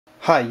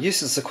Hi,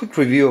 this is a quick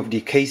review of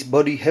the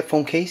CASEBUDi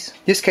headphone case.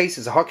 This case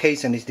is a hard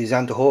case and is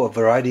designed to hold a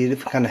variety of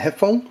different kind of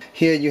headphone.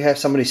 Here you have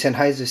some of the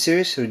Sennheiser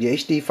series, so the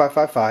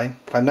HD555,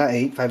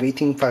 598,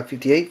 518,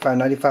 558,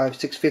 595,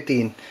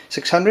 650 and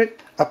 600.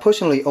 I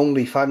personally own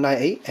the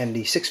 598 and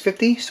the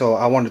 650, so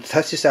I wanted to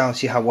test this out and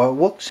see how well it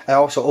works. I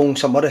also own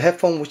some other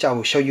headphone which I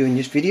will show you in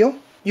this video.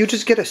 You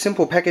just get a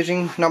simple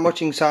packaging, not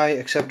much inside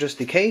except just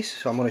the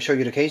case, so I'm going to show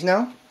you the case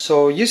now.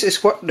 So this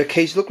is what the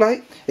case look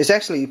like. It's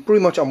actually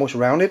pretty much almost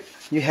rounded.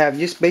 You have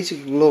this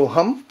basic little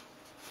hump.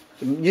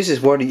 This is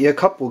where the ear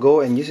cup will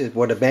go and this is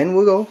where the band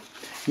will go.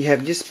 You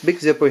have this big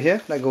zipper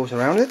here that goes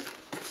around it.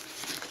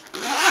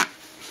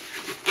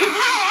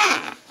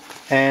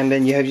 And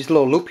then you have this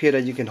little loop here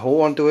that you can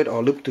hold onto it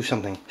or loop to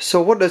something.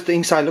 So what does the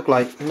inside look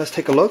like? Let's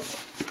take a look.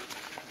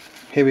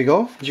 Here we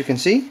go, as you can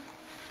see.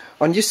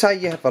 On this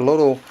side you have a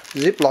little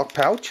ziplock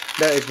pouch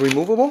that is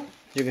removable.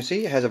 You can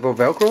see it has a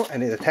Velcro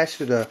and it's attached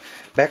to the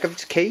back of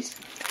its case.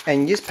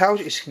 And this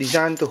pouch is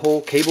designed to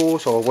hold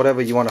cables or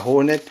whatever you want to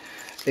hold in it.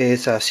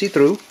 It's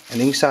see-through,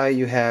 and inside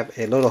you have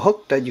a little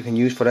hook that you can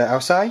use for the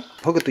outside.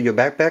 Hook it to your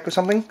backpack or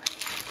something.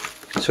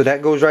 So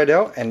that goes right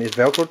out and it's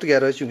Velcro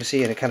together, as you can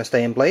see, and it kind of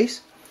stay in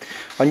place.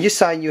 On this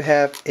side you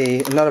have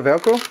another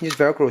Velcro. This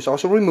Velcro is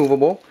also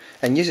removable,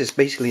 and this is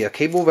basically a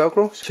cable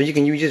Velcro, so you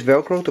can use this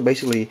Velcro to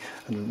basically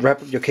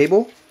wrap up your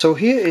cable. So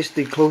here is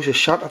the closest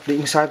shot of the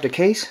inside of the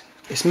case.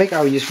 It's made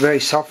out of this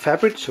very soft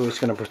fabric, so it's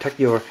going to protect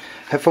your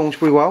headphones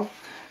pretty well.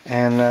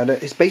 And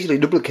it's basically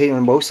duplicated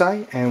on both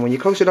sides, and when you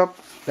close it up,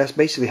 that's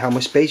basically how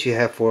much space you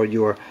have for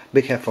your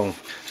big headphone.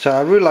 So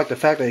I really like the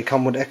fact that it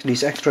comes with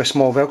these extra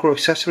small Velcro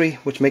accessory,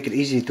 which make it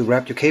easy to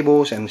wrap your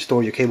cables and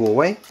store your cable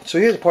away. So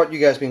here's the part you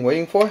guys been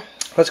waiting for.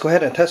 Let's go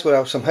ahead and test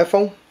without some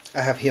headphone.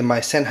 I have here my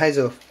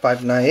Sennheiser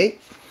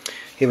 598.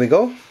 Here we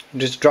go.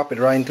 Just drop it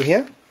right into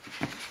here.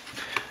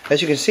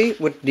 As you can see,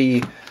 with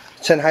the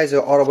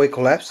Sennheiser all the way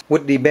collapsed,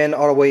 with the band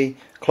all the way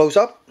closed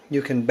up,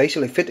 you can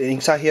basically fit it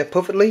inside here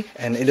perfectly,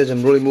 and it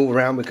doesn't really move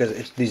around because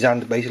it's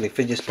designed to basically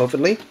fit this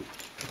perfectly.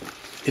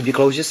 If you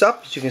close this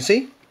up, as you can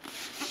see,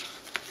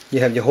 you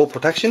have your whole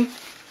protection,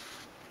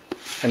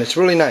 and it's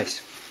really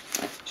nice.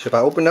 So if I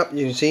open up,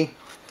 you can see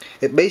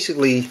it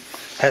basically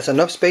has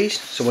enough space,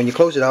 so when you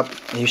close it up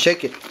and you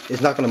shake it,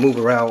 it's not going to move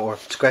around or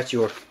scratch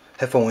your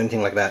headphone or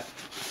anything like that.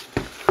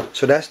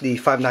 So that's the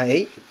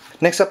 598.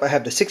 Next up I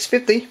have the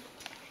 650.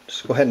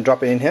 Just go ahead and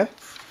drop it in here.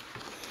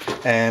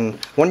 And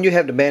when you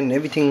have the band and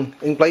everything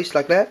in place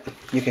like that,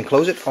 you can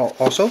close it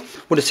also.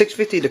 With the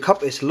 650, the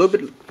cup is a little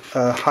bit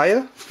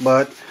higher,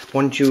 but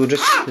once you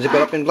just zip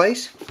it up in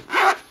place,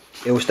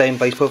 it will stay in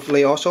place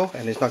perfectly also,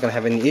 and it's not going to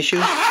have any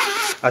issues.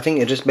 I think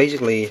it just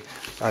basically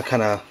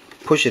kind of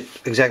push it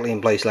exactly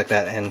in place like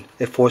that, and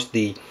it forced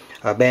the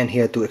band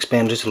here to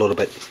expand just a little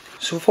bit.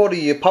 So for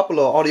the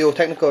popular Audio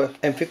Technica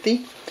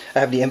M50, I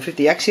have the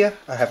M50X here.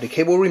 I have the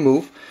cable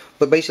removed,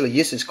 but basically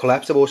this is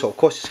collapsible, so of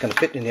course it's going to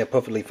fit in here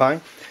perfectly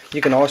fine. You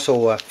can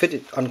also fit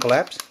it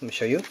uncollapsed. Let me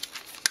show you.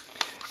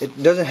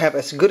 It doesn't have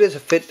as good as a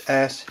fit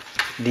as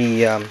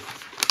the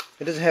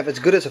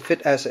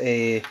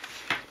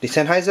the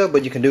Sennheiser,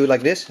 but you can do it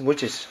like this,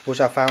 which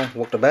I found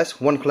worked the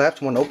best. One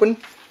collapse, one open.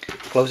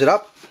 Close it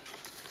up,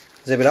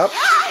 zip it up.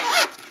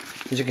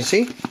 As you can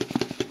see,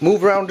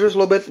 move around just a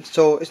little bit,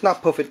 so it's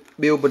not perfect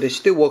build, but it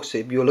still works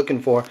if you're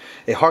looking for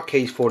a hard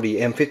case for the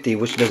M50,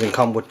 which doesn't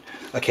come with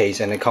a case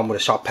and it comes with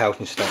a sharp pouch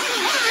and stuff.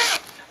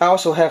 I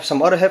also have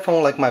some other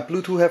headphones, like my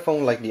Bluetooth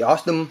headphone, like the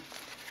Awesome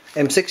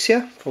M6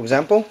 here, for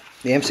example.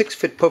 The M6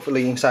 fit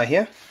perfectly inside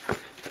here.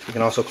 You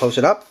can also close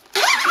it up.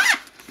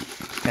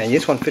 And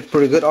this one fit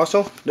pretty good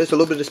also. There's a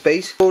little bit of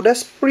space. So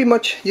that's pretty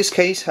much this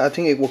case. I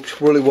think it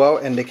works really well,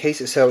 and the case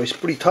itself is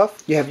pretty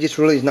tough. You have this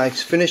really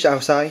nice finish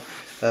outside.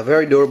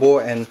 Very durable,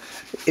 and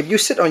if you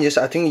sit on this,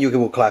 I think you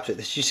will collapse it.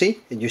 As you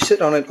see, if you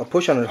sit on it or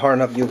push on it hard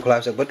enough, you'll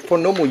collapse it. But for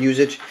normal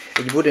usage,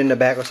 if you put it in the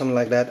bag or something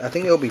like that, I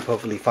think it'll be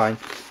perfectly fine,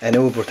 and it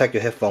will protect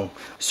your headphone.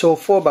 So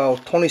for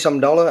about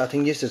 $20-some, I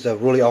think this is a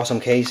really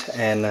awesome case,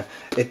 and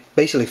it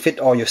basically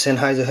fit all your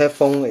Sennheiser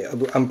headphone.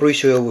 I'm pretty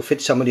sure it will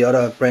fit some of the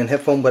other brand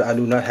headphone, but I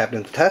do not have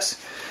them to test.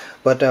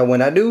 But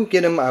when I do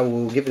get them, I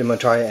will give them a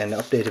try and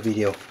update the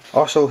video.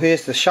 Also,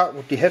 here's the shot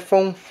with the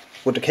headphone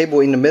with the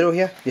cable in the middle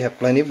here. You have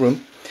plenty of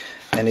room.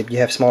 And if you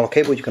have smaller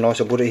cable, you can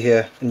also put it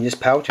here in this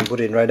pouch and put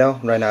it right now.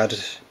 Right now I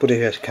just put it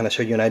here to kind of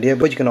show you an idea,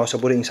 but you can also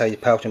put it inside the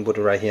pouch and put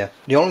it right here.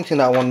 The only thing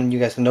that I want you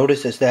guys to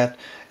notice is that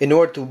in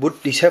order to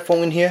put this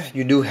headphone in here,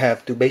 you do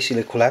have to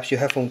basically collapse your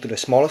headphone to the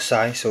smaller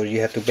size. So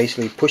you have to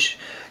basically push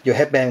your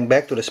headband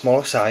back to the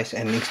smaller size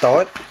and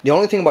install it. The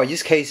only thing about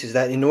this case is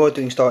that in order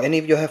to install any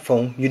of your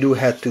headphone, you do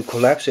have to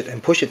collapse it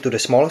and push it to the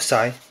smaller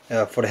size.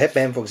 For the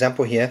headband, for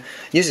example, here,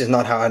 this is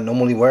not how I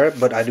normally wear it,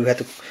 but I do have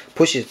to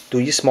push it to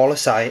this smaller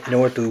size in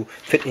order to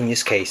fit in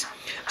this case.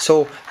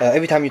 So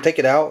every time you take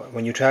it out,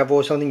 when you travel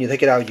or something, you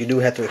take it out, you do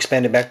have to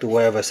expand it back to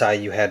wherever size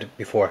you had it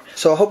before.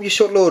 So I hope your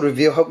short little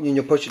review helped you in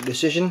your purchase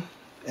decision.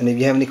 And if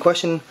you have any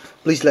question,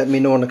 please let me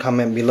know in the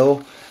comment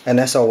below. And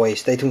as always,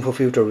 stay tuned for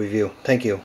future review. Thank you.